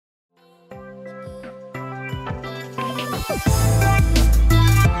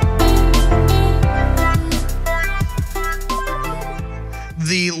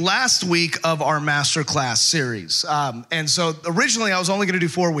last week of our masterclass series. And so originally I was only going to do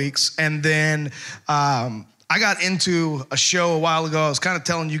 4 weeks. And then I got into a show a while ago. I was kind of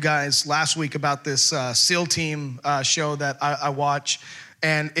telling you guys last week about this SEAL team show that I watch.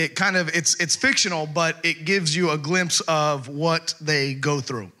 And it's fictional, but it gives you a glimpse of what they go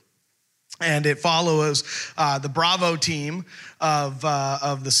through. And it follows the Bravo team of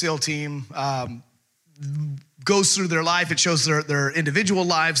the SEAL team, goes through their life. It shows their individual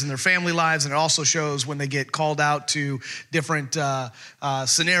lives and their family lives, and it also shows when they get called out to different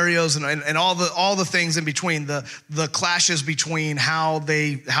scenarios and all the things in between, the clashes between how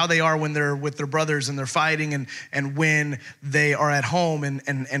they are when they're with their brothers and they're fighting, and when they are at home,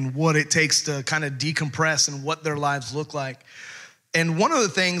 and what it takes to kind of decompress and what their lives look like. And one of the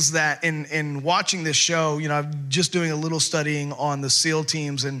things that in watching this show, I'm just doing a little studying on the SEAL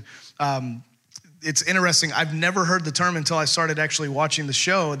teams, and it's interesting. I've never heard the term until I started actually watching the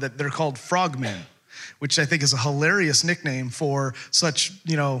show, that they're called frogmen, which I think is a hilarious nickname for such,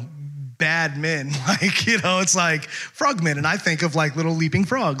 bad men. It's like frogmen. And I think of like little leaping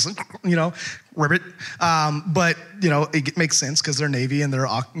frogs, ribbit. But it makes sense because they're Navy and they're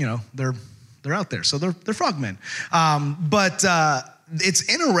out there. So they're frogmen. But it's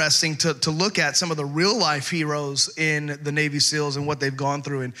interesting to look at some of the real life heroes in the Navy SEALs and what they've gone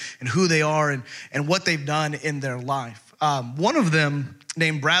through and who they are and what they've done in their life. One of them,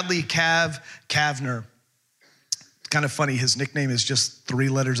 named Bradley Kavner, kind of funny. His nickname is just 3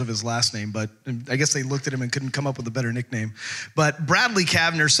 letters of his last name, but I guess they looked at him and couldn't come up with a better nickname. But Bradley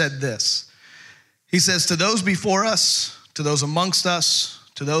Kavner said this. He says, "To those before us, to those amongst us,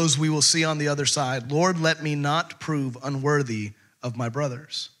 to those we will see on the other side, Lord, let me not prove unworthy of my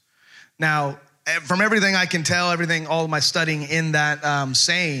brothers." Now, from everything I can tell, all of my studying in that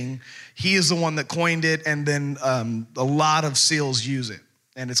saying, he is the one that coined it, and then a lot of SEALs use it.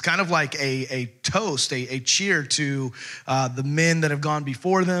 And it's kind of like a toast, a cheer to the men that have gone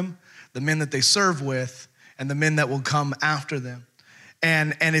before them, the men that they serve with, and the men that will come after them.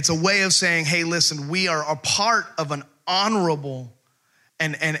 And it's a way of saying, hey, listen, we are a part of an honorable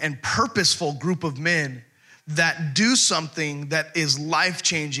and purposeful group of men that do something that is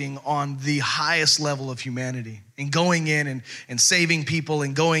life-changing on the highest level of humanity, and going in and saving people,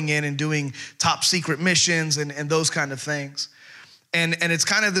 and going in and doing top secret missions and those kind of things. And it's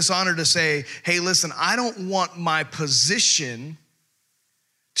kind of this honor to say, hey, listen, I don't want my position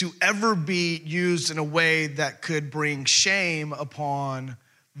to ever be used in a way that could bring shame upon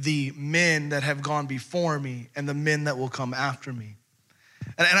the men that have gone before me and the men that will come after me.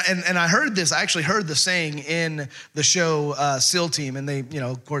 And I heard this, I actually heard the saying in the show SEAL Team, and they,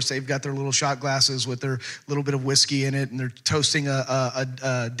 of course, they've got their little shot glasses with their little bit of whiskey in it, and they're toasting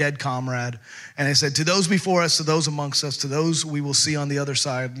a dead comrade. And they said, "To those before us, to those amongst us, to those we will see on the other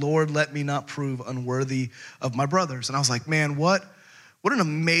side, Lord, let me not prove unworthy of my brothers." And I was like, man, what an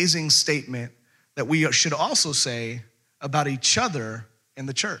amazing statement that we should also say about each other in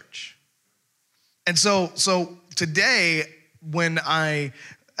the church. And so today,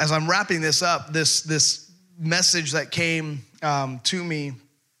 as I'm wrapping this up, this message that came to me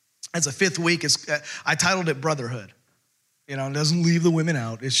as a 5th week I titled it Brotherhood. It doesn't leave the women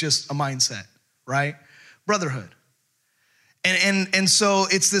out. It's just a mindset, right? Brotherhood. And so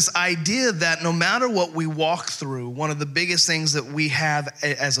it's this idea that no matter what we walk through, one of the biggest things that we have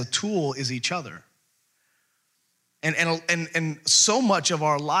as a tool is each other. And so much of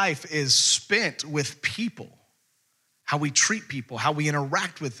our life is spent with people. How we treat people, how we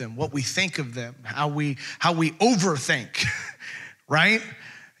interact with them, what we think of them, how we overthink, right?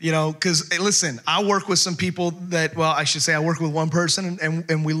 Because listen, I work with some people that, I should say I work with one person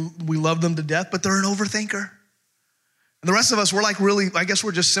and we love them to death, but they're an overthinker. And the rest of us, we're like really, I guess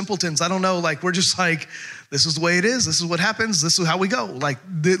we're just simpletons. I don't know, we're just like, this is the way it is. This is what happens. This is how we go.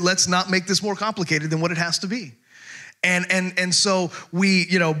 Let's not make this more complicated than what it has to be. And so we,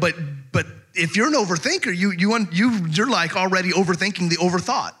 but if you're an overthinker, you're like already overthinking the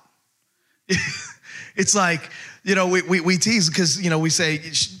overthought. It's like, we tease because, we say,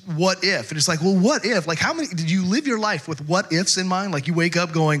 what if? And it's like, well, what if? How many, did you live your life with what ifs in mind? You wake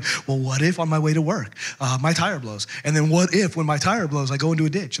up going, well, what if on my way to work, my tire blows? And then what if when my tire blows, I go into a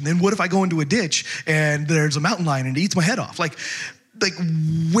ditch? And then what if I go into a ditch and there's a mountain lion and it eats my head off?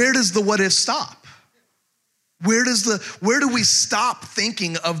 Where does the what if stop? Where do we stop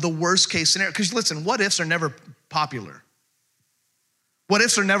thinking of the worst case scenario? Because listen, what ifs are never popular. What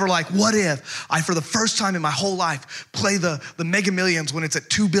ifs are never like, what if I, for the first time in my whole life, play the Mega Millions when it's at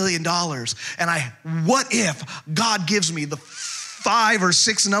 $2 billion, and what if God gives me the 5 or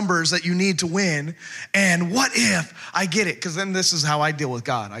 6 numbers that you need to win. And what if I get it? Because then this is how I deal with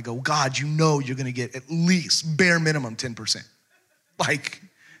God. I go, God, you know you're going to get at least bare minimum 10%. Like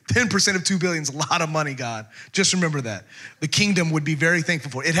 10% of $2 billion is a lot of money, God. Just remember that. The kingdom would be very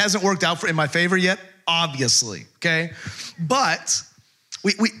thankful for it. It hasn't worked out in my favor yet, obviously, okay? But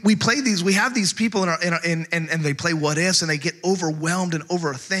we play these, we have these people and they play what ifs and they get overwhelmed and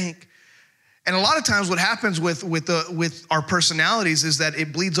overthink. And a lot of times what happens with our personalities is that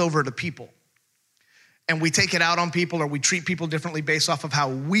it bleeds over to people. And we take it out on people or we treat people differently based off of how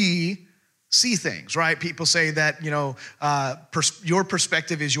we see things, right? People say that, your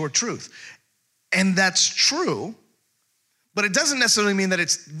perspective is your truth. And that's true, but it doesn't necessarily mean that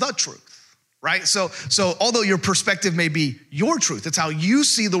it's the truth, right? So although your perspective may be your truth, it's how you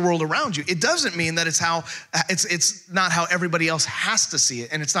see the world around you. It doesn't mean that it's not how everybody else has to see it,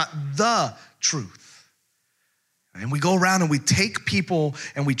 and it's not the truth. And we go around and we take people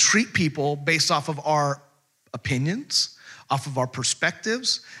and we treat people based off of our opinions, off of our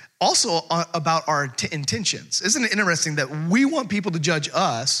perspectives, also about our intentions. Isn't it interesting that we want people to judge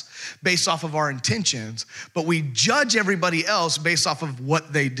us based off of our intentions, but we judge everybody else based off of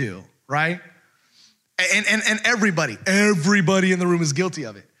what they do, right? And everybody in the room is guilty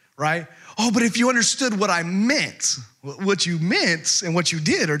of it, right? Oh, but if you understood what I meant, what you meant and what you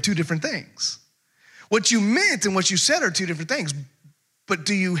did are two different things. What you meant and what you said are two different things. But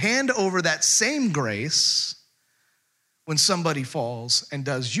do you hand over that same grace when somebody falls and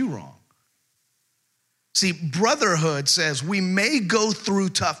does you wrong? See, brotherhood says we may go through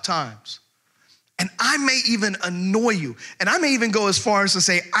tough times, and I may even annoy you, and I may even go as far as to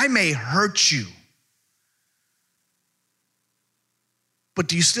say I may hurt you. But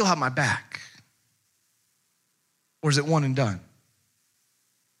do you still have my back? Or is it one and done?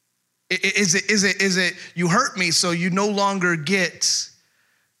 Is it you hurt me so you no longer get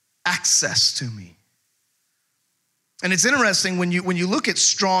access to me? And it's interesting when you look at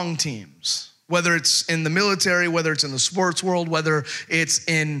strong teams, whether it's in the military, whether it's in the sports world, whether it's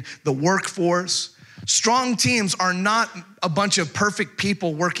in the workforce, strong teams are not a bunch of perfect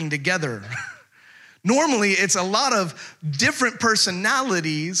people working together. Normally, it's a lot of different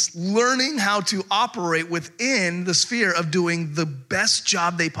personalities learning how to operate within the sphere of doing the best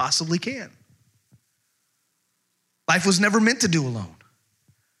job they possibly can. Life was never meant to do alone.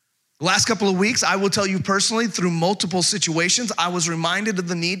 The last couple of weeks, I will tell you personally, through multiple situations, I was reminded of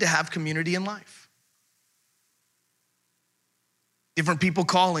the need to have community in life. Different people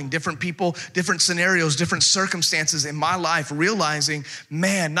calling, different people, different scenarios, different circumstances in my life, realizing,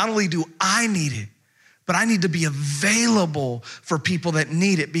 man, not only do I need it, but I need to be available for people that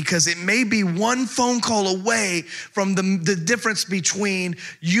need it, because it may be one phone call away from the difference between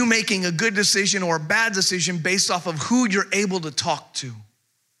you making a good decision or a bad decision based off of who you're able to talk to.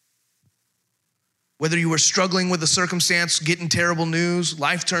 Whether you were struggling with a circumstance, getting terrible news,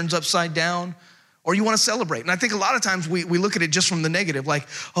 life turns upside down, or you want to celebrate. And I think a lot of times we look at it just from the negative, like,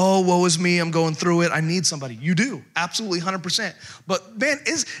 oh, woe is me, I'm going through it, I need somebody. You do, absolutely 100%. But man,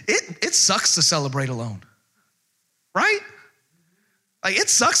 it sucks to celebrate alone, right? Like, it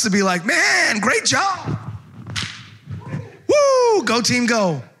sucks to be like, man, great job. Woo, go team,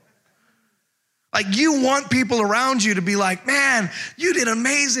 go. Like, you want people around you to be like, man, you did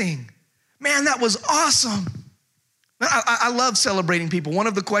amazing. Man, that was awesome. I love celebrating people. One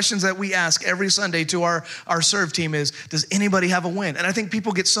of the questions that we ask every Sunday to our serve team is, does anybody have a win? And I think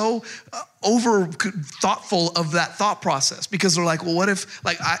people get so over thoughtful of that thought process, because they're like, well, what if,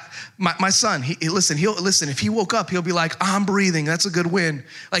 like, my son, he'll listen, if he woke up, he'll be like, I'm breathing, that's a good win.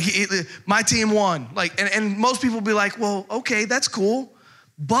 Like, my team won. Like, and most people will be like, well, okay, that's cool.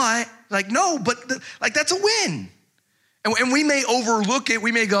 But, like, no, but, like, that's a win. And we may overlook it.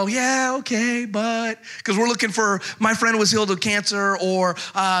 We may go, yeah, okay, but, because we're looking for, my friend was healed of cancer, or,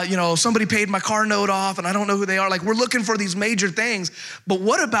 somebody paid my car note off and I don't know who they are. Like, we're looking for these major things. But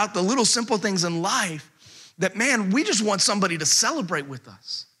what about the little simple things in life that, man, we just want somebody to celebrate with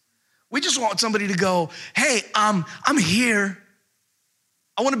us. We just want somebody to go, hey, I'm here.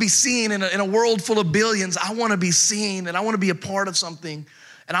 I want to be seen in a world full of billions. I want to be seen, and I want to be a part of something.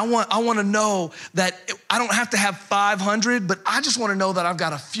 And I want to know that I don't have to have 500, but I just want to know that I've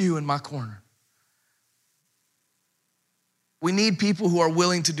got a few in my corner. We need people who are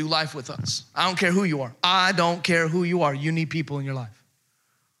willing to do life with us. I don't care who you are. I don't care who you are. You need people in your life.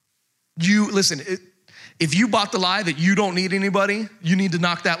 Listen, if you bought the lie that you don't need anybody, you need to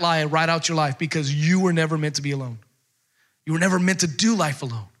knock that lie right out your life, because you were never meant to be alone. You were never meant to do life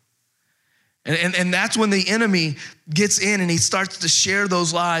alone. And that's when the enemy gets in and he starts to share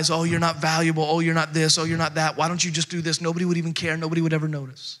those lies. Oh, you're not valuable. Oh, you're not this. Oh, you're not that. Why don't you just do this? Nobody would even care. Nobody would ever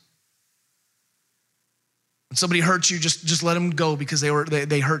notice. When somebody hurts you, just let them go because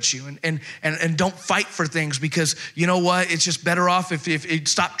they hurt you. And don't fight for things because you know what? It's just better off if you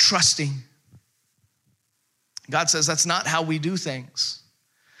stop trusting. God says that's not how we do things.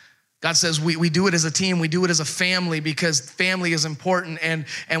 God says we do it as a team, we do it as a family because family is important and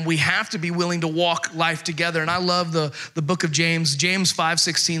we have to be willing to walk life together. And I love the book of James. James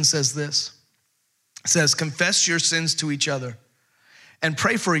 5:16 says this. It says, confess your sins to each other and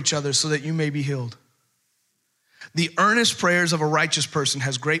pray for each other so that you may be healed. The earnest prayers of a righteous person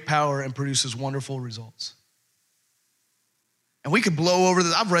has great power and produces wonderful results. And we could blow over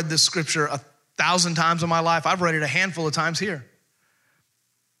this. I've read this scripture 1,000 times in my life. I've read it a handful of times here.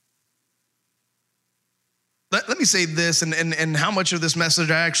 Let me say this, and how much of this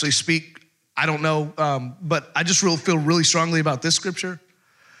message I actually speak, I don't know, but I just feel really strongly about this scripture,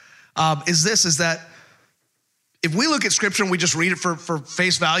 is that if we look at scripture and we just read it for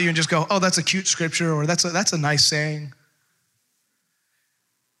face value and just go, oh, that's a cute scripture, or that's a nice saying.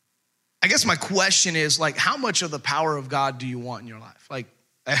 I guess my question is, like, how much of the power of God do you want in your life? Like,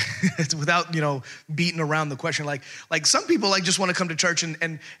 without, beating around the question, like some people just want to come to church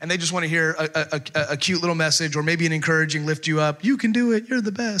and they just want to hear a cute little message or maybe an encouraging lift you up. You can do it. You're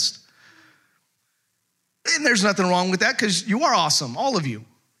the best. And there's nothing wrong with that because you are awesome. All of you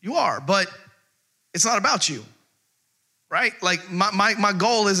are, but it's not about you. Right? Like my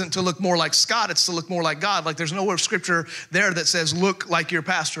goal isn't to look more like Scott, it's to look more like God. Like there's nowhere scripture there that says look like your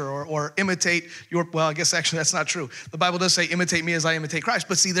pastor or imitate well, I guess actually that's not true. The Bible does say imitate me as I imitate Christ.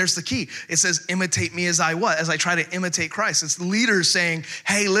 But see, there's the key. It says imitate me as I what? As I try to imitate Christ. It's the leaders saying,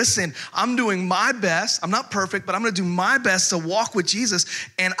 hey, listen, I'm doing my best. I'm not perfect, but I'm gonna do my best to walk with Jesus.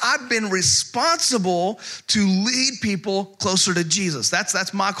 And I've been responsible to lead people closer to Jesus.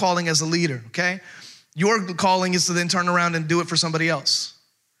 That's my calling as a leader, okay? Your calling is to then turn around and do it for somebody else.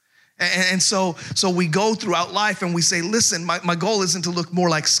 And so we go throughout life and we say, listen, my goal isn't to look more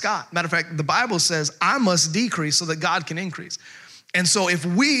like Scott. Matter of fact, the Bible says I must decrease so that God can increase. And so if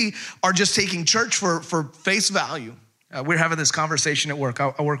we are just taking church for face value, we're having this conversation at work.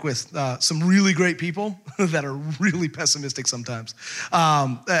 I work with some really great people that are really pessimistic sometimes.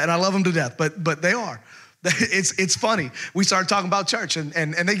 And I love them to death, but they are. It's funny. We started talking about church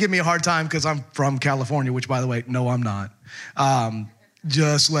and they give me a hard time because I'm from California, which by the way, no, I'm not.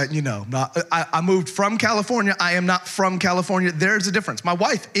 Just letting you know. I moved from California. I am not from California. There's a difference. My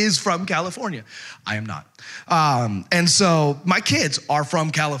wife is from California. I am not. And so my kids are from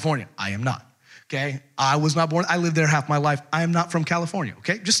California. I am not. Okay. I was not born. I lived there half my life. I am not from California.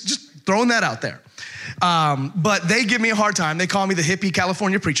 Okay. Just throwing that out there. But they give me a hard time. They call me the hippie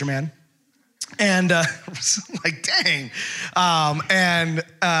California preacher man. And like, dang.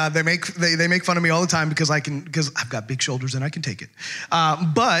 They make fun of me all the time because I've got big shoulders and I can take it.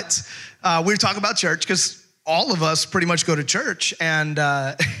 But we were talking about church because all of us pretty much go to church. And,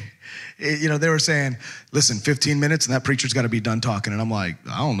 they were saying, listen, 15 minutes and that preacher's got to be done talking. And I'm like,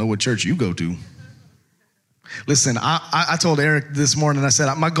 I don't know what church you go to. Listen, I told Eric this morning, I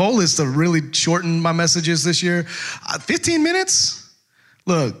said, my goal is to really shorten my messages this year. 15 minutes?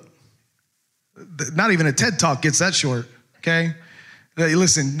 Look. Not even a TED Talk gets that short, okay?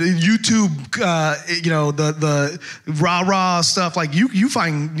 Listen, YouTube, the rah-rah stuff, like you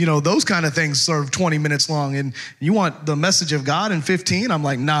find, those kind of things sort of 20 minutes long, and you want the message of God in 15? I'm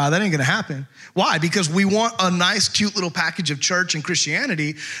like, nah, that ain't gonna happen. Why? Because we want a nice, cute little package of church and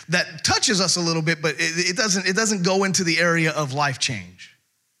Christianity that touches us a little bit, but it doesn't go into the area of life change.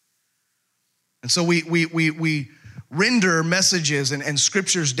 And so we render messages and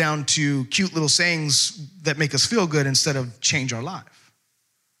scriptures down to cute little sayings that make us feel good instead of change our life.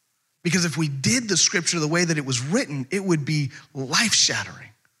 Because if we did the scripture the way that it was written, it would be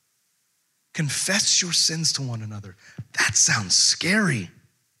life-shattering. Confess your sins to one another. That sounds scary.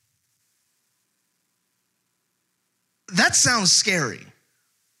 That sounds scary.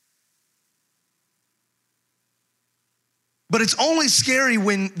 But it's only scary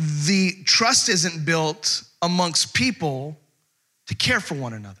when the trust isn't built amongst people to care for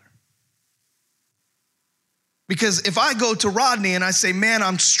one another. Because if I go to Rodney and I say, man,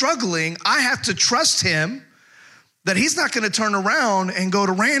 I'm struggling, I have to trust him that he's not going to turn around and go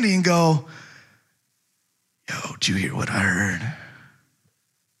to Randy and go, yo, did you hear what I heard?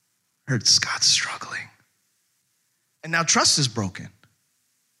 I heard Scott's struggling. And now trust is broken.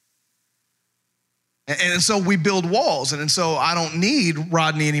 And so we build walls. And so I don't need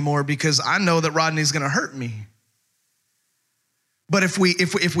Rodney anymore because I know that Rodney's going to hurt me. But if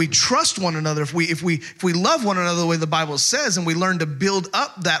we trust one another, if we love one another the way the Bible says, and we learn to build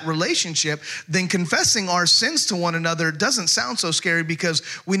up that relationship, then confessing our sins to one another doesn't sound so scary, because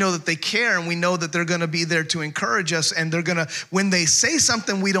we know that they care, and we know that they're going to be there to encourage us, and they're going to, when they say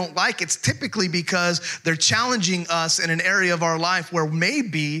something we don't like, it's typically because they're challenging us in an area of our life where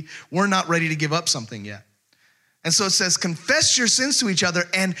maybe we're not ready to give up something yet. And so it says, confess your sins to each other,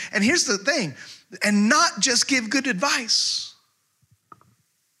 and here's the thing, and not just give good advice.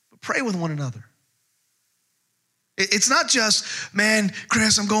 Pray with one another. It's not just, man,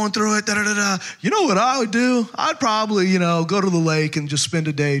 Chris, I'm going through it, da-da-da-da. You know what I would do? I'd probably, go to the lake and just spend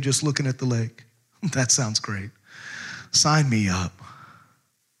a day just looking at the lake. That sounds great. Sign me up.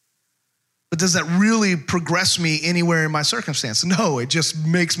 But does that really progress me anywhere in my circumstance? No, it just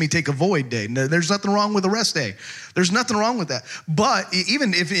makes me take a void day. There's nothing wrong with a rest day. There's nothing wrong with that. But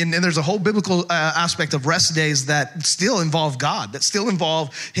even if, and there's a whole biblical aspect of rest days that still involve God, that still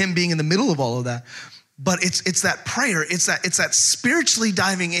involve him being in the middle of all of that. But it's that prayer, it's that spiritually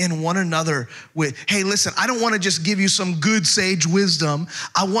diving in one another with, hey, listen, I don't want to just give you some good sage wisdom.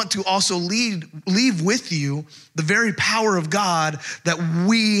 I want to also leave with you the very power of God that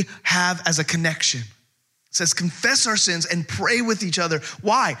we have as a connection. It says, confess our sins and pray with each other.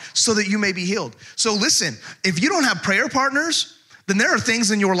 Why? So that you may be healed. So listen, if you don't have prayer partners, then there are things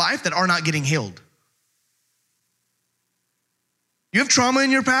in your life that are not getting healed. You have trauma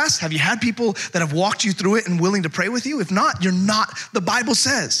in your past? Have you had people that have walked you through it and willing to pray with you? If not, you're not. The Bible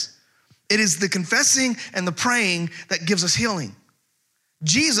says it is the confessing and the praying that gives us healing.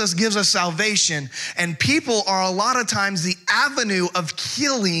 Jesus gives us salvation, and people are a lot of times the avenue of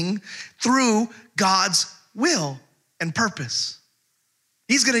healing through God's will and purpose.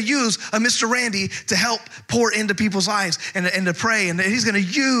 He's going to use a Mr. Randy to help pour into people's lives and to pray. And he's going to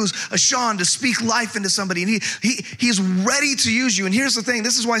use a Sean to speak life into somebody. And he's ready to use you. And here's the thing.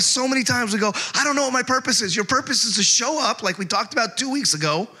 This is why so many times we go, I don't know what my purpose is. Your purpose is to show up, like we talked about 2 weeks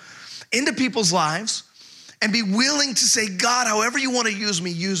ago, into people's lives and be willing to say, God, however you want to use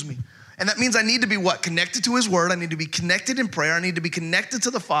me, use me. And that means I need to be what? Connected to his word. I need to be connected in prayer. I need to be connected to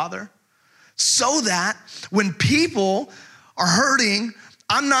the Father, so that when people are hurting,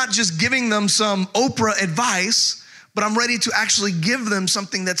 I'm not just giving them some Oprah advice, but I'm ready to actually give them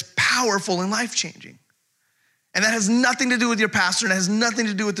something that's powerful and life-changing. And that has nothing to do with your pastor. And it has nothing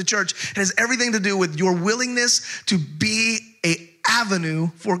to do with the church. It has everything to do with your willingness to be an avenue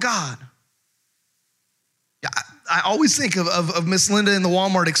for God. Yeah, I always think of Miss Linda in the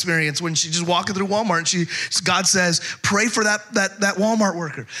Walmart experience when she's just walking through Walmart and God says, pray for that Walmart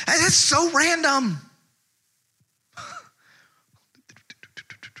worker. And it's so random.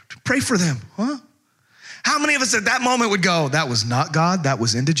 Pray for them, huh? How many of us at that moment would go, that was not God, that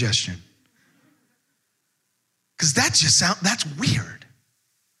was indigestion? Because that's weird.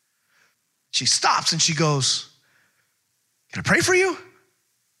 She stops and she goes, can I pray for you?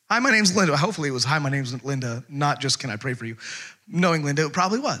 Hi, my name's Linda. Hopefully it was, hi, my name's Linda, not just can I pray for you. Knowing Linda, it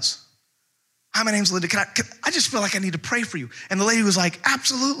probably was. Hi, my name's Linda. I just feel like I need to pray for you. And the lady was like,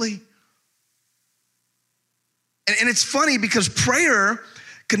 absolutely. And it's funny because prayer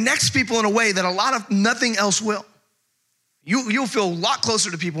connects people in a way that a lot of nothing else will. You'll feel a lot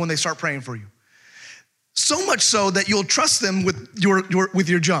closer to people when they start praying for you. So much so that you'll trust them with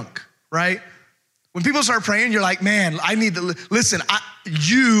your junk, right? When people start praying, you're like, man, I need to listen.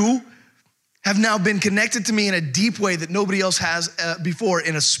 You have now been connected to me in a deep way that nobody else has before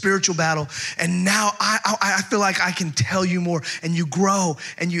in a spiritual battle. And now I feel like I can tell you more, and you grow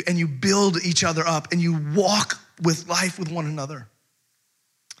and you build each other up and you walk with life with one another.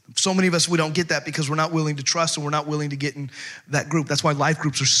 So many of us, we don't get that because we're not willing to trust and we're not willing to get in that group. That's why life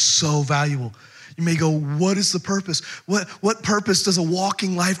groups are so valuable. You may go, what is the purpose? What purpose does a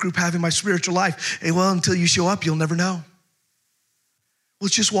walking life group have in my spiritual life? And well, until you show up, you'll never know. Well,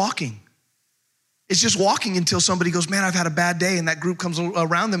 it's just walking. It's just walking until somebody goes, man, I've had a bad day. And that group comes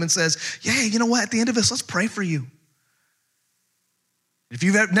around them and says, yeah, you know what? At the end of this, let's pray for you. If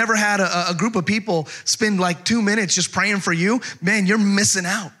you've never had a group of people spend like 2 minutes just praying for you, man, you're missing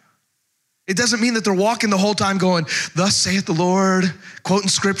out. It doesn't mean that they're walking the whole time going, thus saith the Lord, quoting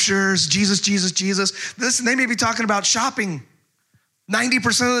scriptures, Jesus, Jesus, Jesus. Listen, they may be talking about shopping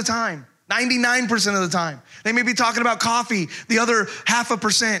 90% of the time, 99% of the time. They may be talking about coffee, the other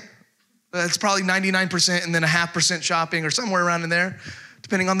 0.5%. It's probably 99% and then 0.5% shopping or somewhere around in there,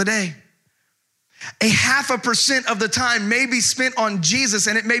 depending on the day. 0.5% of the time may be spent on Jesus,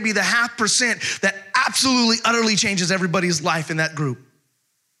 and it may be the 0.5% that absolutely, utterly changes everybody's life in that group.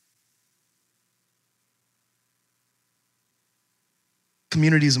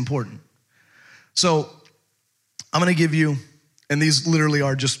 Community is important. So I'm going to give you And these literally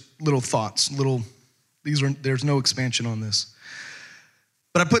are just little thoughts, there's no expansion on this.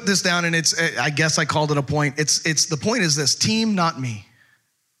 But I put this down and I guess I called it a point. The point is this: team, not me.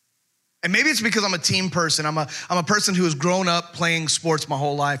 And maybe it's because I'm a team person. I'm a person who has grown up playing sports my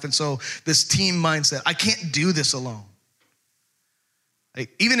whole life. And so this team mindset, I can't do this alone.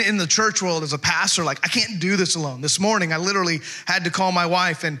 Like, even in the church world as a pastor, I can't do this alone. This morning, I literally had to call my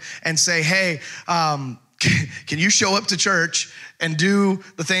wife and say, hey, can you show up to church and do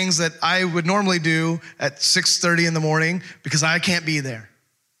the things that I would normally do at 6:30 in the morning because I can't be there.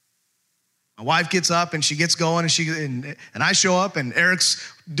 My wife gets up and she gets going and I show up and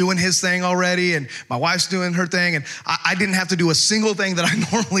Eric's doing his thing already and my wife's doing her thing and I didn't have to do a single thing that I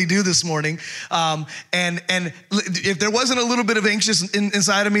normally do this morning. And if there wasn't a little bit of anxious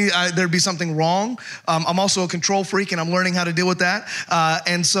inside of me, there'd be something wrong. I'm also a control freak and I'm learning how to deal with that.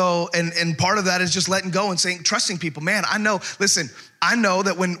 And part of that is just letting go and trusting people. Man, I know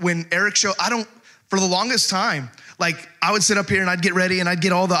that when Eric for the longest time, I would sit up here and I'd get ready and I'd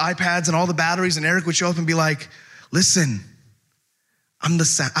get all the iPads and all the batteries and Eric would show up and be like, listen, I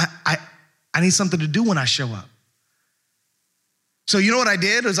need something to do when I show up. So you know what I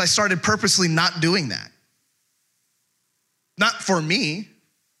did is I started purposely not doing that. Not for me,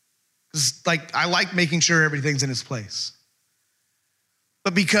 because I like making sure everything's in its place.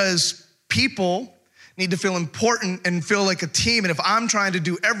 But because people need to feel important and feel like a team. And if I'm trying to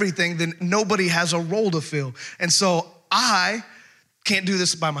do everything, then nobody has a role to fill. And so I can't do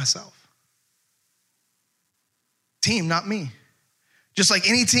this by myself. Team, not me. Just like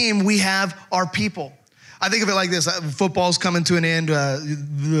any team, we have our people. I think of it like this. Football's coming to an end.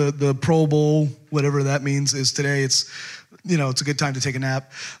 The Pro Bowl, whatever that means, is today. It's a good time to take a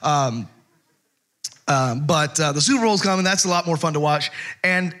nap. But the Super Bowl's coming. That's a lot more fun to watch.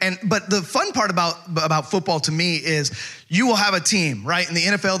 But the fun part about football to me is you will have a team, right? In the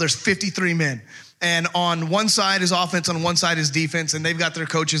NFL, there's 53 men. And on one side is offense, on one side is defense, and they've got their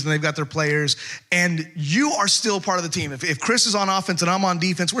coaches and they've got their players. And you are still part of the team. If Chris is on offense and I'm on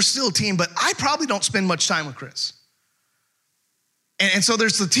defense, we're still a team, but I probably don't spend much time with Chris. And so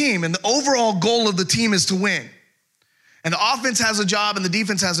there's the team, and the overall goal of the team is to win. And the offense has a job and the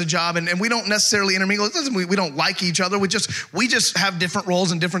defense has a job, and we don't necessarily intermingle. It doesn't mean we don't like each other. We just have different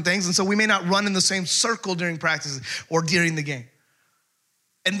roles and different things, and so we may not run in the same circle during practices or during the game.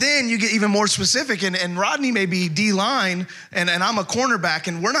 And then you get even more specific, and Rodney may be D-line, and I'm a cornerback,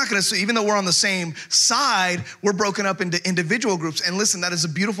 and we're not going to, even though we're on the same side, we're broken up into individual groups. And listen, that is a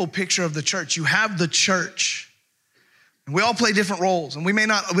beautiful picture of the church. You have the church. And we all play different roles, and we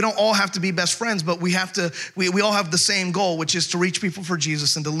don't all have to be best friends, but we all have the same goal, which is to reach people for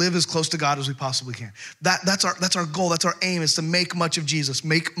Jesus and to live as close to God as we possibly can. That's our goal. That's our aim, is to make much of Jesus,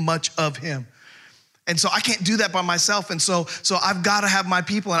 make much of him. And so I can't do that by myself. And so I've got to have my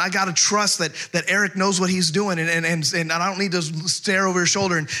people, and I got to trust that Eric knows what he's doing. And I don't need to stare over his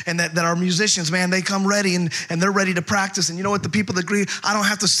shoulder, and that our musicians, man, they come ready and they're ready to practice. And you know what? The people that greet, I don't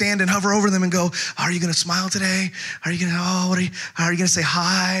have to stand and hover over them and go, are you going to smile today? Are you going to, how are you going to say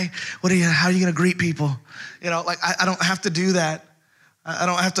hi? How are you going to greet people? I don't have to do that. I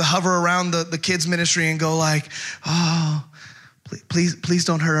don't have to hover around the kids ministry and go please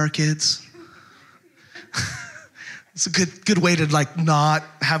don't hurt our kids. It's a good way to not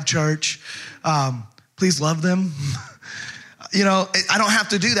have church. Please love them. I don't have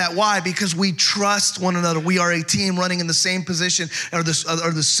to do that. Why? Because we trust one another. We are a team running in the same position or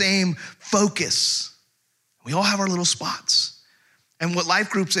the same focus. We all have our little spots. And what life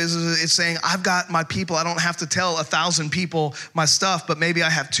groups is saying, I've got my people. I don't have to tell 1,000 people my stuff, but maybe I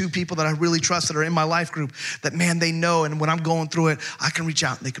have 2 people that I really trust that are in my life group that, man, they know. And when I'm going through it, I can reach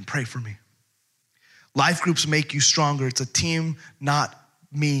out and they can pray for me. Life groups make you stronger. It's a team, not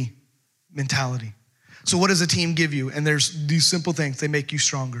me mentality. So what does a team give you? And there's these simple things. They make you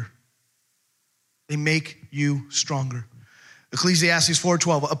stronger. They make you stronger. Ecclesiastes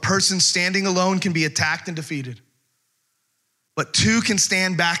 4:12, a person standing alone can be attacked and defeated, but 2 can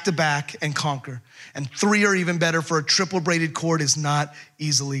stand back to back and conquer. And 3 are even better, for a triple braided cord is not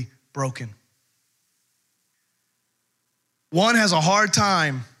easily broken. 1 has a hard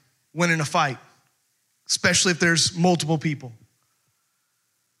time winning a fight, especially if there's multiple people,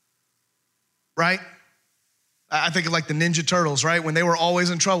 right? I think of the Ninja Turtles, right? When they were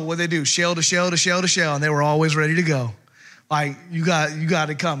always in trouble, what did they do? Shell to shell to shell to shell, and they were always ready to go. You got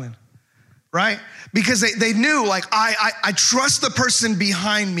it coming, right? Because they knew, I trust the person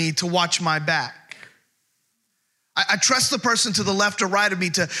behind me to watch my back. I trust the person to the left or right of me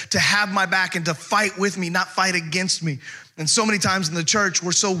to have my back and to fight with me, not fight against me. And so many times in the church,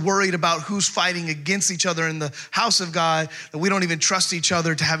 we're so worried about who's fighting against each other in the house of God that we don't even trust each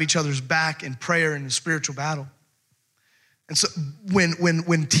other to have each other's back in prayer and in spiritual battle. And so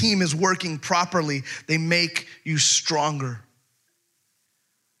when team is working properly, they make you stronger.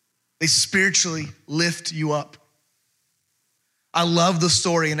 They spiritually lift you up. I love the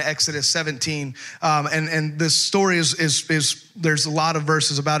story in Exodus 17. And this story is there's a lot of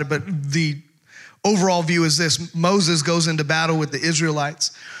verses about it, but the overall view is this. Moses goes into battle with the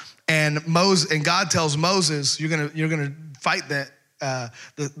Israelites, and God tells Moses, you're gonna fight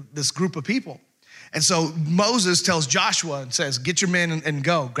this group of people. And so Moses tells Joshua and says, get your men and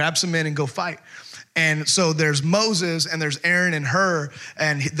go. Grab some men and go fight. And so there's Moses and there's Aaron and Hur,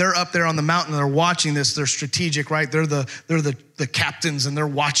 and they're up there on the mountain. They're watching this. They're strategic, right? They're the captains, and they're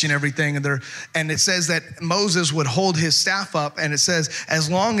watching everything. And it says that Moses would hold his staff up, and it says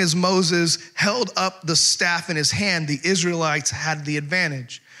as long as Moses held up the staff in his hand, the Israelites had the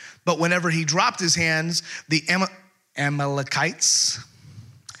advantage. But whenever he dropped his hands, the Amalekites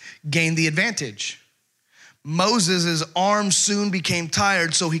gained the advantage. Moses' arms soon became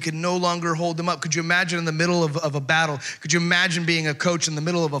tired, so he could no longer hold them up. Could you imagine in the middle of a battle? Could you imagine being a coach in the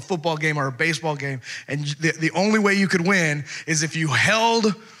middle of a football game or a baseball game? And the only way you could win is if you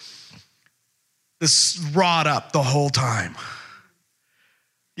held this rod up the whole time.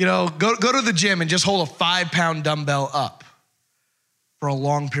 You know, go to the gym and just hold a 5-pound dumbbell up for a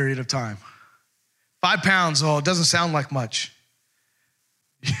long period of time. 5 pounds, it doesn't sound like much.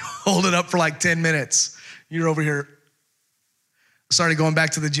 You hold it up for like 10 minutes. You're over here. Started going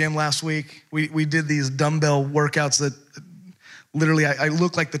back to the gym last week. We did these dumbbell workouts that literally I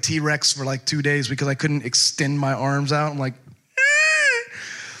looked like the T-Rex for like 2 days because I couldn't extend my arms out. I'm like,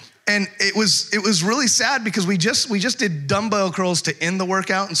 and it was really sad because we just did dumbbell curls to end the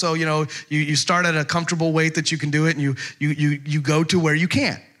workout. And so, you start at a comfortable weight that you can do it, and you go to where you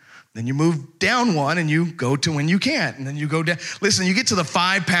can't. Then you move down one and you go to when you can't. And then you go down. Listen, you get to the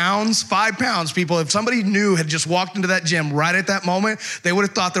 5 pounds, people. If somebody new had just walked into that gym right at that moment, they would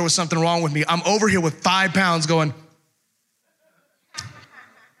have thought there was something wrong with me. I'm over here with 5 pounds going.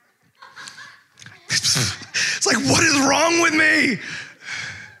 It's like, what is wrong with me?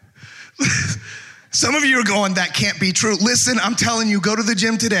 Some of you are going, that can't be true. Listen, I'm telling you, go to the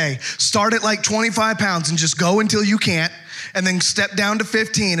gym today. Start at like 25 pounds and just go until you can't. And then step down to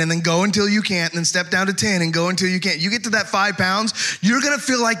 15 and then go until you can't. And then step down to 10 and go until you can't. You get to that 5 pounds, you're going to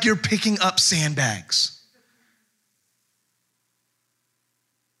feel like you're picking up sandbags.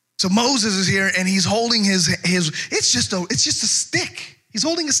 So Moses is here and he's holding his it's just a stick. He's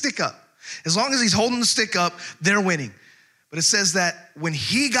holding a stick up. As long as he's holding the stick up, they're winning. But it says that when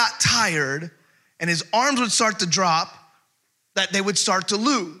he got tired and his arms would start to drop, that they would start to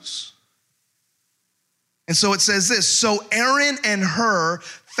lose. And so it says this, so Aaron and Hur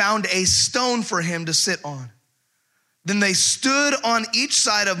found a stone for him to sit on. Then they stood on each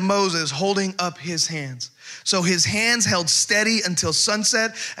side of Moses, holding up his hands. So his hands held steady until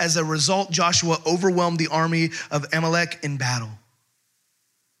sunset. As a result, Joshua overwhelmed the army of Amalek in battle.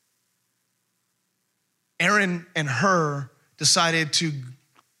 Aaron and Hur decided to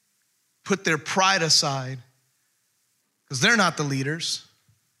put their pride aside because they're not the leaders.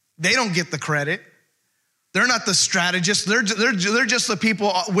 They don't get the credit. They're not the strategists. They're just the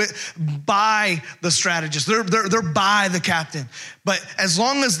people by the strategist. They're by the captain. But as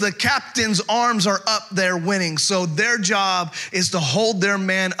long as the captain's arms are up, they're winning. So their job is to hold their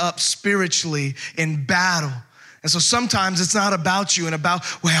man up spiritually in battle. And so sometimes it's not about you and about,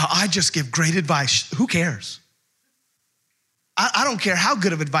 well, I just give great advice. Who cares? I don't care how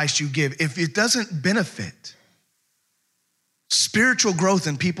good of advice you give if it doesn't benefit spiritual growth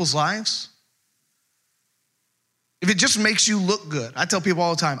in people's lives. If it just makes you look good. I tell people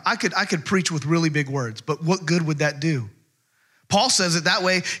all the time, I could preach with really big words, but what good would that do? Paul says it that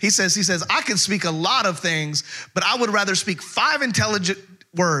way. He says, I can speak a lot of things, but I would rather speak 5 intelligent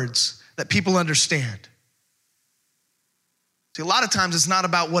words that people understand. See, a lot of times it's not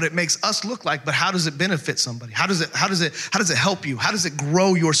about what it makes us look like, but how does it benefit somebody? How does it help you? How does it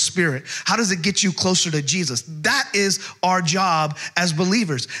grow your spirit? How does it get you closer to Jesus? That is our job as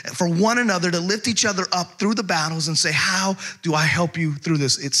believers, for one another to lift each other up through the battles and say, how do I help you through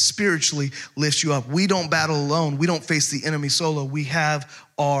this? It spiritually lifts you up. We don't battle alone. We don't face the enemy solo. We have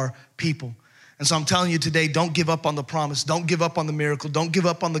our people. And so I'm telling you today, don't give up on the promise. Don't give up on the miracle. Don't give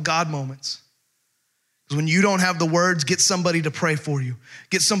up on the God moments. When you don't have the words, get somebody to pray for you.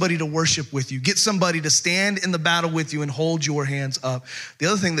 Get somebody to worship with you. Get somebody to stand in the battle with you and hold your hands up. The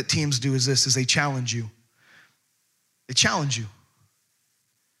other thing that teams do is they challenge you. They challenge you.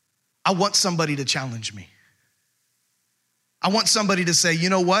 I want somebody to challenge me. I want somebody to say, you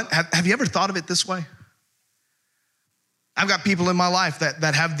know what? Have you ever thought of it this way? I've got people in my life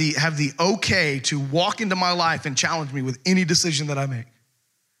that have the okay to walk into my life and challenge me with any decision that I make.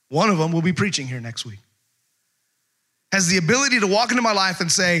 One of them will be preaching here next week. Has the ability to walk into my life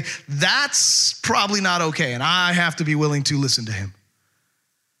and say, that's probably not okay, and I have to be willing to listen to him.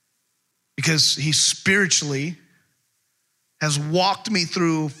 Because he spiritually has walked me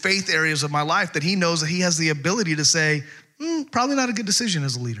through faith areas of my life that he knows that he has the ability to say, probably not a good decision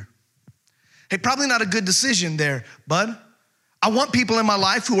as a leader. Hey, probably not a good decision there, bud. I want people in my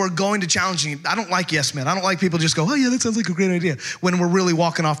life who are going to challenge me. I don't like yes men. I don't like people just go, oh yeah, that sounds like a great idea, when we're really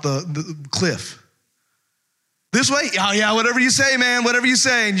walking off the cliff. This way? Oh yeah, whatever you say, man, whatever you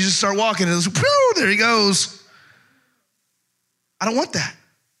say. And you just start walking and it's, whew, there he goes. I don't want that.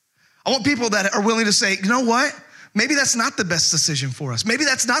 I want people that are willing to say, you know what? Maybe that's not the best decision for us. Maybe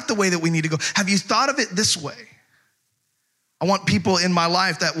that's not the way that we need to go. Have you thought of it this way? I want people in my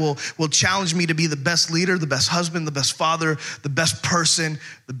life that will challenge me to be the best leader, the best husband, the best father, the best person,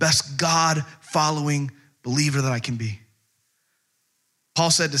 the best God-following believer that I can be. Paul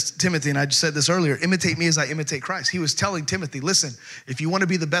said to Timothy, and I just said this earlier, imitate me as I imitate Christ. He was telling Timothy, listen, if you want to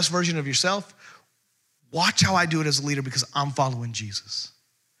be the best version of yourself, watch how I do it as a leader because I'm following Jesus.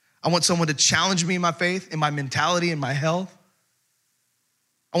 I want someone to challenge me in my faith, in my mentality, in my health.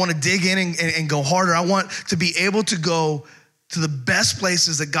 I want to dig in and go harder. I want to be able to go to the best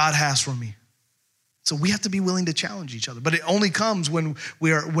places that God has for me. So we have to be willing to challenge each other. But it only comes when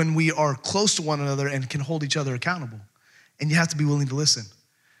we are close to one another and can hold each other accountable. And you have to be willing to listen.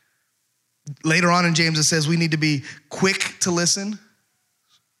 Later on in James, it says we need to be quick to listen,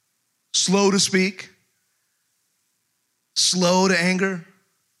 slow to speak, slow to anger,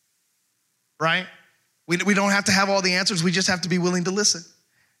 right? We don't have to have all the answers. We just have to be willing to listen.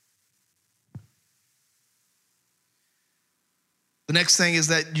 The next thing is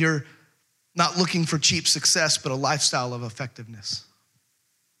that you're not looking for cheap success, but a lifestyle of effectiveness.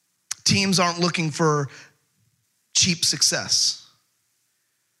 Teams aren't looking for cheap success,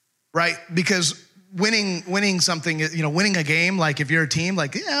 right? Because winning something, winning a game, like if you're a team,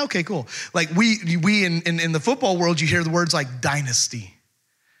 like, yeah, okay, cool. Like we in the football world, you hear the words like dynasty.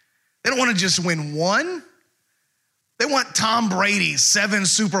 They don't want to just win one. They want Tom Brady's 7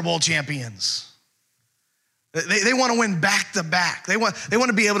 Super Bowl champions. They want to win back to back. They want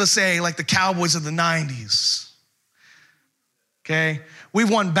to be able to say like the Cowboys of the 90s. Okay? We've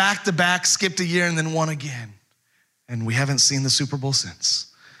won back to back, skipped a year, and then won again. And we haven't seen the Super Bowl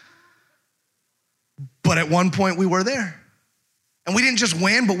since. But at one point we were there. And we didn't just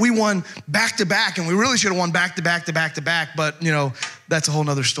win, but we won back to back. And we really should have won back to back to back to back. But, that's a whole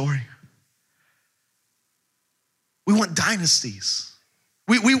nother story. We want dynasties.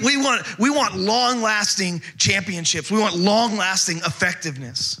 We want long-lasting championships. We want long-lasting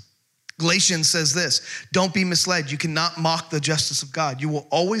effectiveness. Galatians says this, don't be misled. You cannot mock the justice of God. You will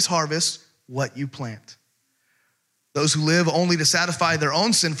always harvest what you plant. Those who live only to satisfy their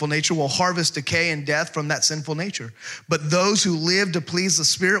own sinful nature will harvest decay and death from that sinful nature. But those who live to please the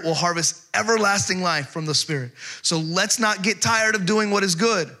Spirit will harvest everlasting life from the Spirit. So let's not get tired of doing what is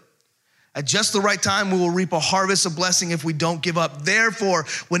good. At just the right time, we will reap a harvest of blessing if we don't give up. Therefore,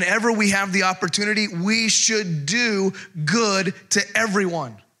 whenever we have the opportunity, we should do good to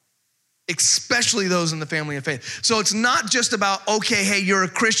everyone, especially those in the family of faith. So it's not just about, okay, hey, you're a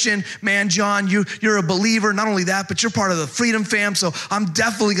Christian, man, John, you're a believer. Not only that, but you're part of the Freedom Fam, so I'm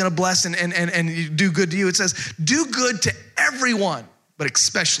definitely gonna bless and do good to you. It says, do good to everyone, but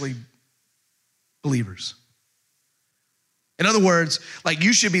especially believers. In other words, like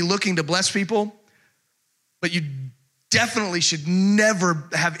you should be looking to bless people, but you definitely should never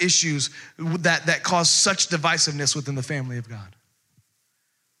have issues that cause such divisiveness within the family of God.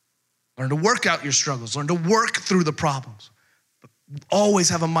 Learn to work out your struggles. Learn to work through the problems. But always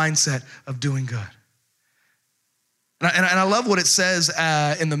have a mindset of doing good. And I love what it says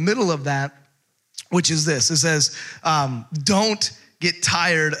in the middle of that, which is this. It says, don't get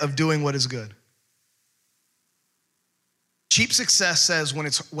tired of doing what is good. Cheap success says when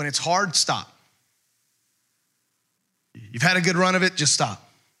it's hard, stop. You've had a good run of it, just stop.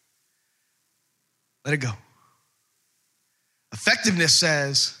 Let it go. Effectiveness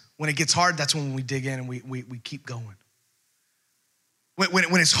says when it gets hard, that's when we dig in and we keep going.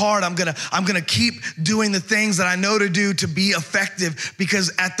 When it's hard, I'm gonna keep doing the things that I know to do to be effective,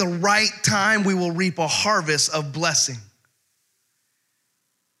 because at the right time, we will reap a harvest of blessing.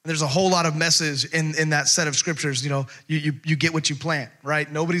 There's a whole lot of message in that set of scriptures. You get what you plant,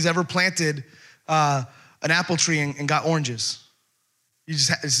 right? Nobody's ever planted an apple tree and got oranges.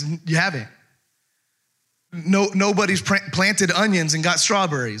 You haven't. Nobody's planted onions and got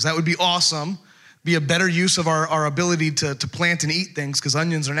strawberries. That would be awesome. Be a better use of our ability to plant and eat things, because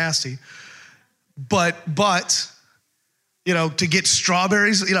onions are nasty. But to get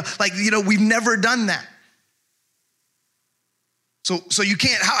strawberries, we've never done that. So you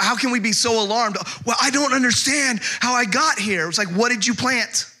can't, how can we be so alarmed? Well, I don't understand how I got here. It's like, what did you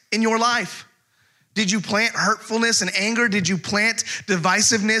plant in your life? Did you plant hurtfulness and anger? Did you plant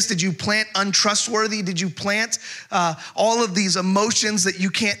divisiveness? Did you plant untrustworthy? Did you plant all of these emotions that you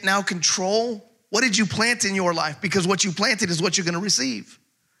can't now control? What did you plant in your life? Because what you planted is what you're going to receive.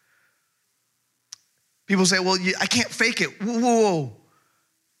 People say, well, I can't fake it. Whoa.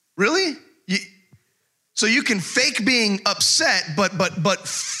 Really? So you can fake being upset, but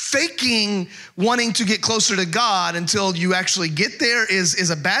faking wanting to get closer to God until you actually get there is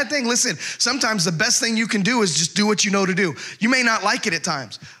a bad thing. Listen, sometimes the best thing you can do is just do what you know to do. You may not like it at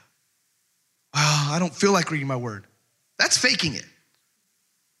times. I don't feel like reading my word. That's faking it,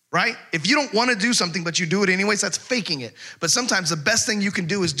 right? If you don't want to do something, but you do it anyways, that's faking it. But sometimes the best thing you can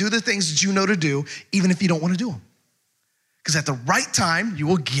do is do the things that you know to do, even if you don't want to do them. Because at the right time, you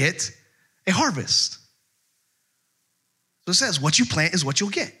will get a harvest. So it says, what you plant is what you'll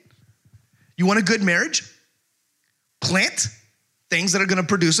get. You want a good marriage? Plant things that are going to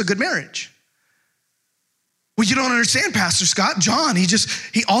produce a good marriage. Well, you don't understand, Pastor Scott. John,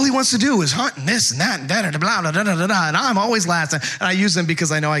 all he wants to do is hunt and this and that and da da blah blah da da da, and I'm always last. And I use them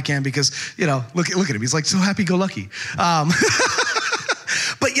because I know I can, because look at him. He's like so happy-go-lucky.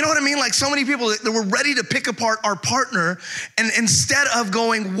 But you know what I mean? Like so many people that were ready to pick apart our partner, and instead of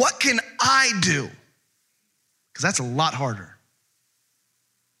going, what can I do? Because that's a lot harder.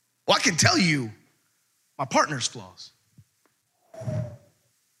 Well, I can tell you my partner's flaws.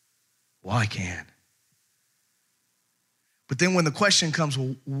 Well, I can. But then when the question comes,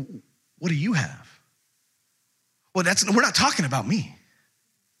 well, what do you have? Well, we're not talking about me.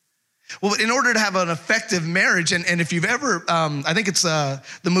 Well, in order to have an effective marriage, and if you've ever, I think it's the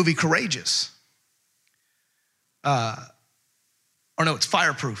movie Courageous. It's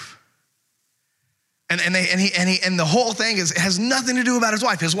Fireproof. And the whole thing has nothing to do about his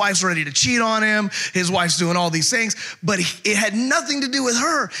wife. His wife's ready to cheat on him. His wife's doing all these things, but it had nothing to do with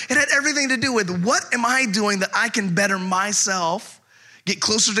her. It had everything to do with, what am I doing that I can better myself, get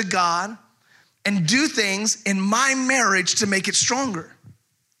closer to God, and do things in my marriage to make it stronger.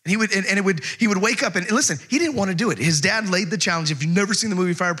 And he would wake up and listen, he didn't want to do it. His dad laid the challenge. If you've never seen the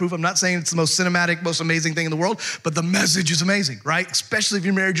movie Fireproof, I'm not saying it's the most cinematic, most amazing thing in the world, but the message is amazing, right? Especially if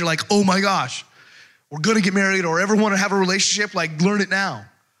you're married, you're like, oh my gosh. We're going to get married or ever want to have a relationship, like learn it now.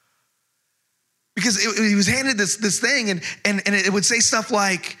 Because he was handed this thing and it would say stuff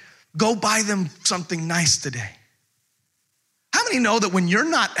like, go buy them something nice today. How many know that when you're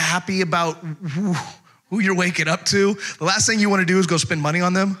not happy about who you're waking up to, the last thing you want to do is go spend money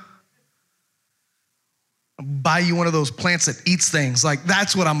on them? I'll buy you one of those plants that eats things. Like,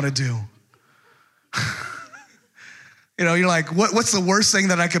 that's what I'm going to do. You're like, what's the worst thing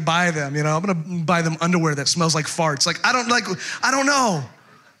that I could buy them? I'm going to buy them underwear that smells like farts. Like, I don't know.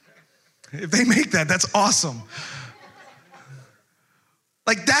 If they make that, that's awesome.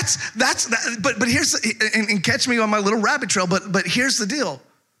 Like but here's, and catch me on my little rabbit trail, but here's the deal.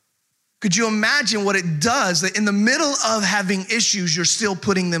 Could you imagine what it does that in the middle of having issues, you're still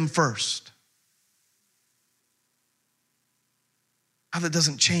putting them first? How that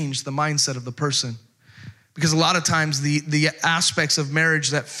doesn't change the mindset of the person. Because a lot of times the aspects of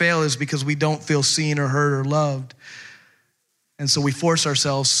marriage that fail is because we don't feel seen or heard or loved. And so we force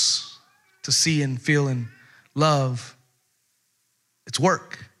ourselves to see and feel and love. It's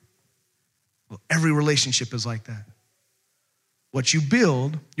work. Well, every relationship is like that. What you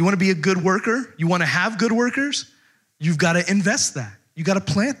build, you want to be a good worker? You want to have good workers? You've got to invest that. You got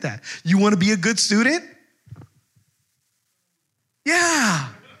to plant that. You want to be a good student? Yeah.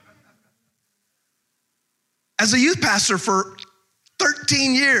 As a youth pastor for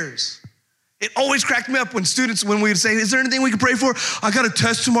 13 years, it always cracked me up when we would say, is there anything we can pray for? I got a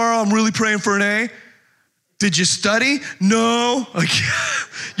test tomorrow. I'm really praying for an A. Did you study? No. Like,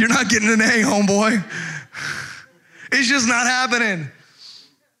 you're not getting an A, homeboy. It's just not happening.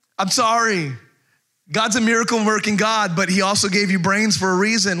 I'm sorry. God's a miracle working God, but he also gave you brains for a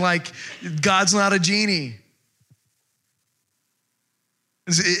reason. Like, God's not a genie.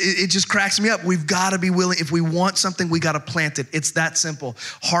 It just cracks me up. We've got to be willing. If we want something, we got to plant it. It's that simple.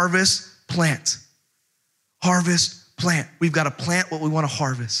 Harvest, plant. Harvest, plant. We've got to plant what we want to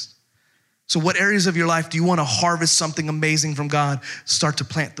harvest. So what areas of your life do you want to harvest something amazing from God? Start to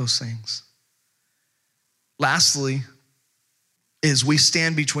plant those things. Lastly, is we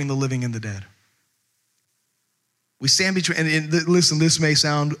stand between the living and the dead. We stand between, listen, this may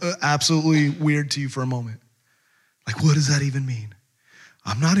sound absolutely weird to you for a moment. Like, what does that even mean?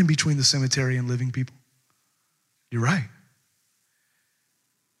 I'm not in between the cemetery and living people. You're right.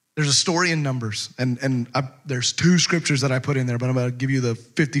 There's a story in Numbers, and there's 2 scriptures that I put in there, but I'm going to give you the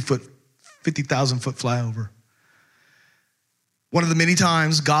 50,000 foot flyover. One of the many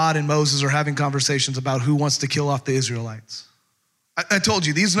times God and Moses are having conversations about who wants to kill off the Israelites. I told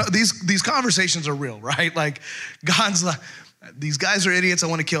you, these conversations are real, right? Like, God's like, these guys are idiots, I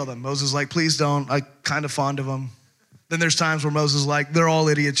want to kill them. Moses is like, please don't, I'm kind of fond of them. Then there's times where Moses is like, they're all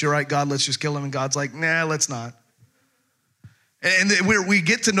idiots, you're right, God, let's just kill them. And God's like, nah, let's not. And we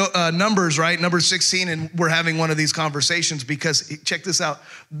get to Numbers, right? Numbers 16, and we're having one of these conversations because, check this out,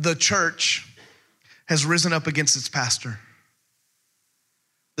 the church has risen up against its pastor.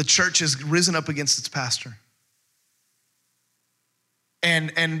 The church has risen up against its pastor.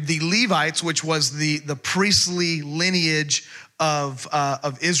 And the Levites, which was the priestly lineage of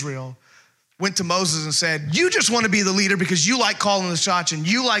Israel, went to Moses and said, you just want to be the leader because you like calling the shots and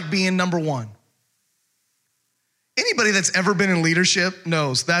you like being number one. Anybody that's ever been in leadership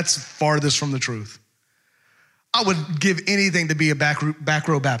knows that's farthest from the truth. I would give anything to be a back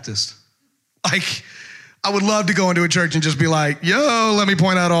row Baptist. Like, I would love to go into a church and just be like, yo, let me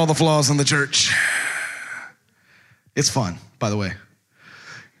point out all the flaws in the church. It's fun, by the way.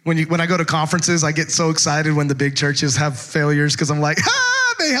 When I go to conferences, I get so excited when the big churches have failures because I'm like,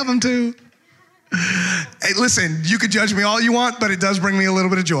 they have them too. Hey, listen, you can judge me all you want, but it does bring me a little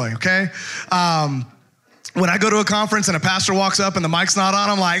bit of joy, okay? When I go to a conference and a pastor walks up and the mic's not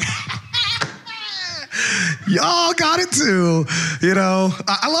on, I'm like, y'all got it too. You know,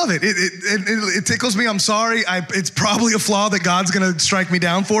 I love it. It tickles me. I'm sorry. It's probably a flaw that God's going to strike me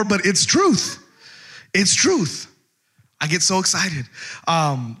down for, but it's truth. It's truth. I get so excited.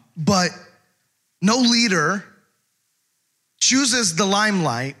 But no leader chooses the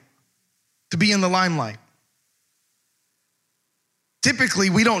limelight to be in the limelight. Typically,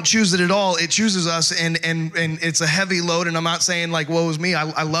 we don't choose it at all. It chooses us, and it's a heavy load, and I'm not saying like, woe is me.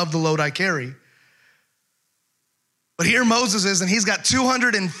 I love the load I carry. But here Moses is, and he's got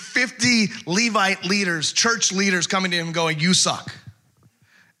 250 Levite leaders, church leaders coming to him going, you suck,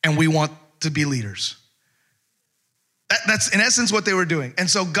 and we want to be leaders. That's in essence what they were doing. And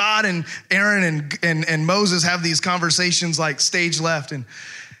so God and Aaron and Moses have these conversations like stage left,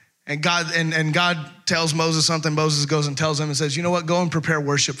 and God tells Moses something. Moses goes and tells him and says, you know what, go and prepare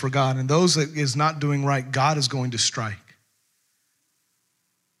worship for God. And those that is not doing right, God is going to strike.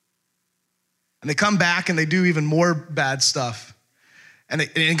 And they come back and they do even more bad stuff. And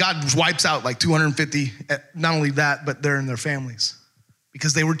God wipes out like 250, not only that, but they're in their families.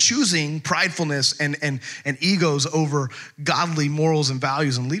 Because they were choosing pridefulness and egos over godly morals and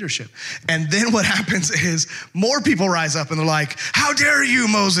values and leadership. And then what happens is more people rise up and they're like, how dare you,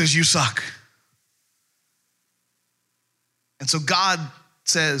 Moses, you suck. And so God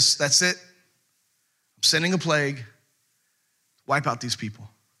says, that's it. I'm sending a plague. Wipe out these people.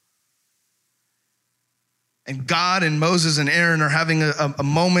 And God and Moses and Aaron are having a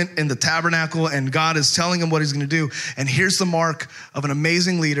moment in the tabernacle, and God is telling them what he's going to do. And here's the mark of an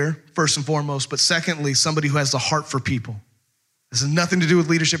amazing leader, first and foremost, but secondly, somebody who has the heart for people. This has nothing to do with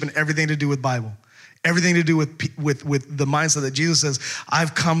leadership and everything to do with Bible. Everything to do with the mindset that Jesus says,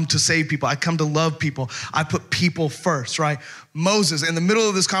 I've come to save people. I come to love people. I put people first, right? Moses, in the middle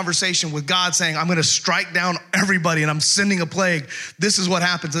of this conversation with God saying, I'm going to strike down everybody and I'm sending a plague. This is what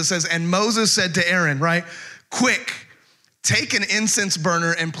happens. It says, and Moses said to Aaron, right? Quick, take an incense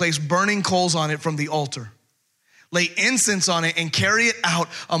burner and place burning coals on it from the altar. Lay incense on it and carry it out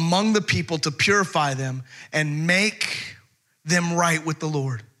among the people to purify them and make them right with the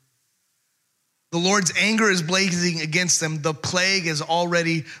Lord. The Lord's anger is blazing against them. The plague has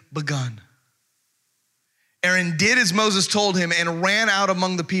already begun. Aaron did as Moses told him and ran out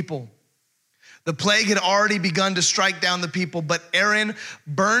among the people. The plague had already begun to strike down the people, but Aaron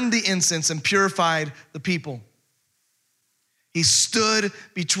burned the incense and purified the people. He stood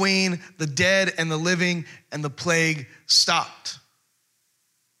between the dead and the living, and the plague stopped.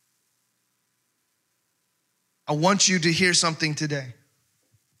 I want you to hear something today.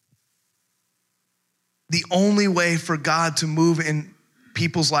 The only way for God to move in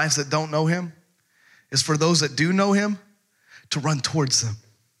people's lives that don't know him is for those that do know him to run towards them.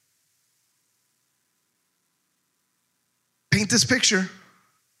 Paint this picture.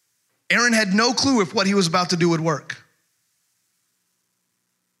 Aaron had no clue if what he was about to do would work.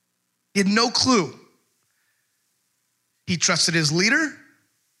 He had no clue. He trusted his leader, and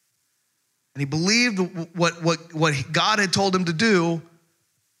he believed what God had told him to do.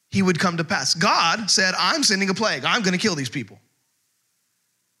 he would come to pass. God said, I'm sending a plague. I'm going to kill these people.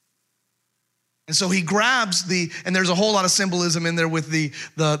 And so he grabs and there's a whole lot of symbolism in there with the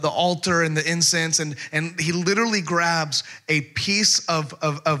altar and the incense, and he literally grabs a piece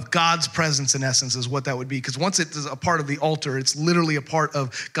of God's presence, in essence, is what that would be. Because once it is a part of the altar, it's literally a part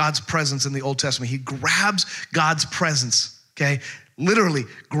of God's presence in the Old Testament. He grabs God's presence, okay? Literally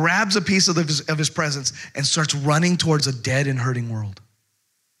grabs a piece of his presence and starts running towards a dead and hurting world,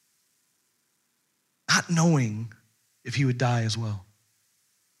 not knowing if he would die as well.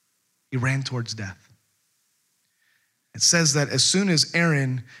 He ran towards death. It says that as soon as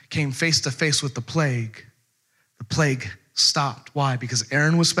Aaron came face to face with the plague stopped. Why? Because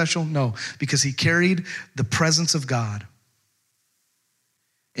Aaron was special? No, because he carried the presence of God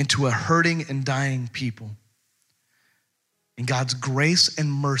into a hurting and dying people. And God's grace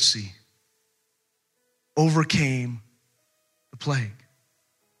and mercy overcame the plague.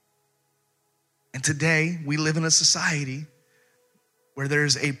 And today we live in a society where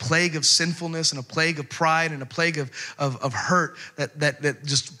there's a plague of sinfulness and a plague of pride and a plague of hurt that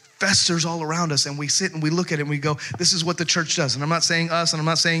just festers all around us. And we sit and we look at it and we go, this is what the church does. And I'm not saying us and I'm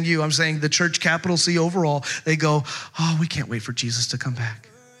not saying you. I'm saying the church, capital C overall. They go, oh, we can't wait for Jesus to come back.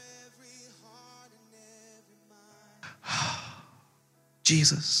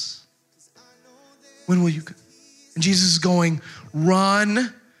 Jesus, when will you come? And Jesus is going,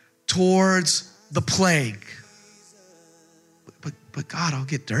 run towards the plague. But God, I'll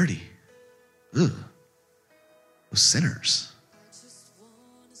get dirty. Ugh, those sinners.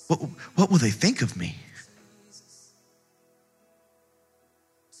 What will they think of me?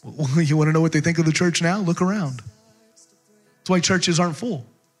 Well, you want to know what they think of the church now? Look around. That's why churches aren't full.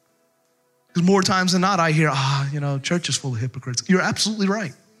 Because more times than not, I hear, church is full of hypocrites. You're absolutely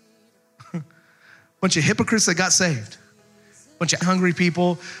right. Bunch of hypocrites that got saved. Bunch of hungry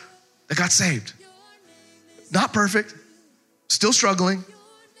people that got saved. Not perfect. Still struggling,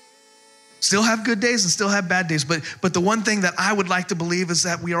 still have good days and still have bad days. But the one thing that I would like to believe is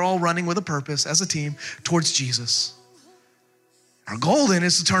that we are all running with a purpose as a team towards Jesus. Our goal then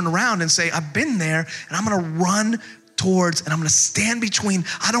is to turn around and say, I've been there and I'm gonna run towards, and I'm gonna stand between.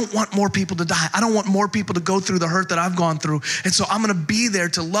 I don't want more people to die. I don't want more people to go through the hurt that I've gone through. And so I'm gonna be there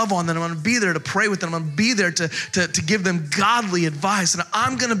to love on them. I'm gonna be there to pray with them. I'm gonna be there to give them godly advice. And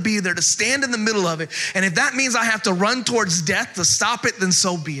I'm gonna be there to stand in the middle of it. And if that means I have to run towards death to stop it, then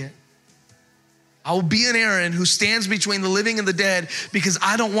so be it. I will be an Aaron who stands between the living and the dead because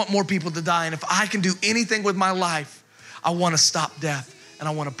I don't want more people to die. And if I can do anything with my life, I wanna stop death and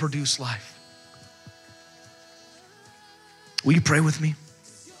I wanna produce life. Will you pray with me?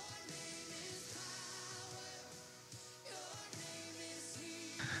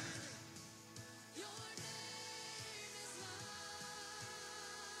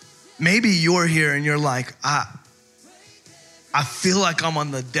 Maybe you're here and you're like, I feel like I'm on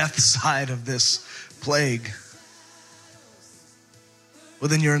the death side of this plague. Well,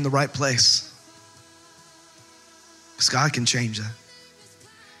 then you're in the right place. Because God can change that.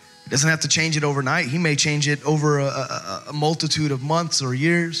 He doesn't have to change it overnight. He may change it over a multitude of months or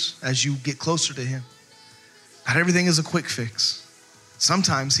years as you get closer to him. Not everything is a quick fix.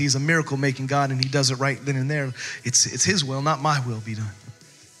 Sometimes he's a miracle making God and he does it right then and there. It's his will, not my will be done.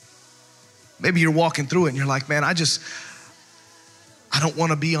 Maybe you're walking through it and you're like, man, I don't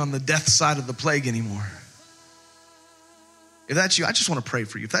want to be on the death side of the plague anymore. If that's you, I just want to pray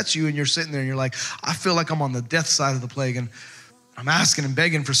for you. If that's you and you're sitting there and you're like, I feel like I'm on the death side of the plague and I'm asking and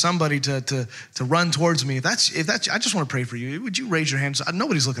begging for somebody to run towards me. If that's you, I just want to pray for you. Would you raise your hands?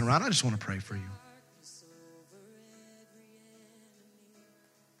 Nobody's looking around. I just want to pray for you.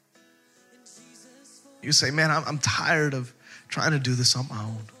 You say, man, I'm tired of trying to do this on my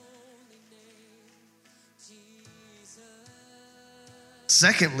own.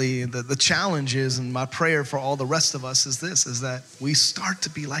 Secondly, the challenge is, and my prayer for all the rest of us is this, is that we start to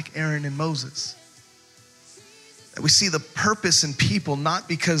be like Aaron and Moses. That we see the purpose in people, not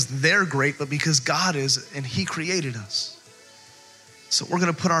because they're great, but because God is, and he created us. So we're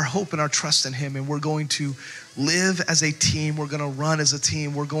going to put our hope and our trust in him, and we're going to live as a team. We're going to run as a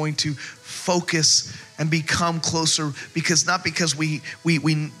team. We're going to focus and become closer, because not because we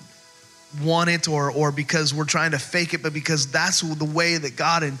want it or because we're trying to fake it, but because that's the way that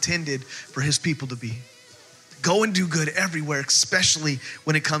God intended for his people to be. Go and do good everywhere, especially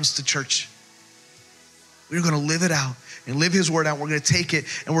when it comes to church. We're going to live it out and live his word out. We're going to take it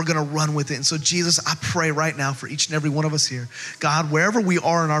and we're going to run with it. And so Jesus, I pray right now for each and every one of us here, God, wherever we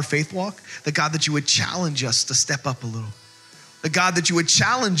are in our faith walk, that God, that you would challenge us to step up a little. God, that you would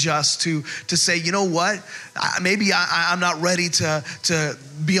challenge us to say, you know what, maybe I'm not ready to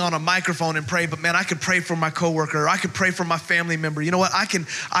be on a microphone and pray, but man, I could pray for my coworker, or I could pray for my family member. You know what, I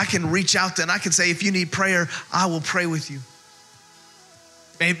can reach out to, and I can say, if you need prayer, I will pray with you.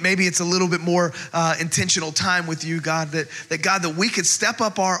 Maybe it's a little bit more intentional time with you, God, that we could step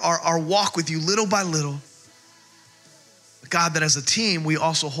up our walk with you little by little. God, that as a team, we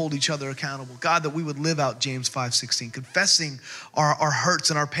also hold each other accountable. God, that we would live out James 5:16, confessing our hurts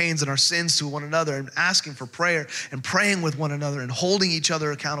and our pains and our sins to one another, and asking for prayer and praying with one another and holding each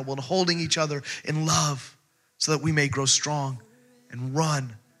other accountable and holding each other in love, so that we may grow strong and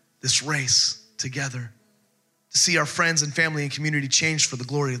run this race together to see our friends and family and community changed for the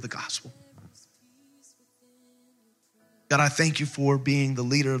glory of the gospel. God, I thank you for being the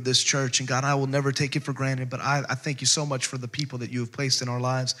leader of this church. And God, I will never take it for granted, but I thank you so much for the people that you have placed in our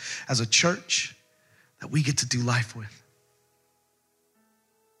lives as a church that we get to do life with.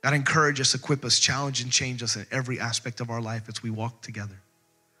 God, encourage us, equip us, challenge and change us in every aspect of our life as we walk together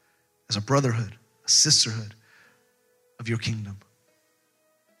as a brotherhood, a sisterhood of your kingdom.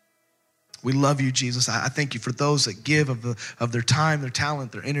 We love you, Jesus. I thank you for those that give of their time, their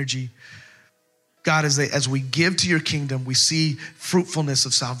talent, their energy. God, as we give to your kingdom, we see fruitfulness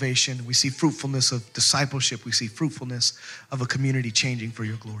of salvation. We see fruitfulness of discipleship. We see fruitfulness of a community changing for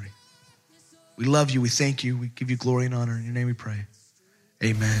your glory. We love you. We thank you. We give you glory and honor. In your name we pray.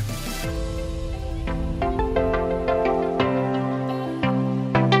 Amen.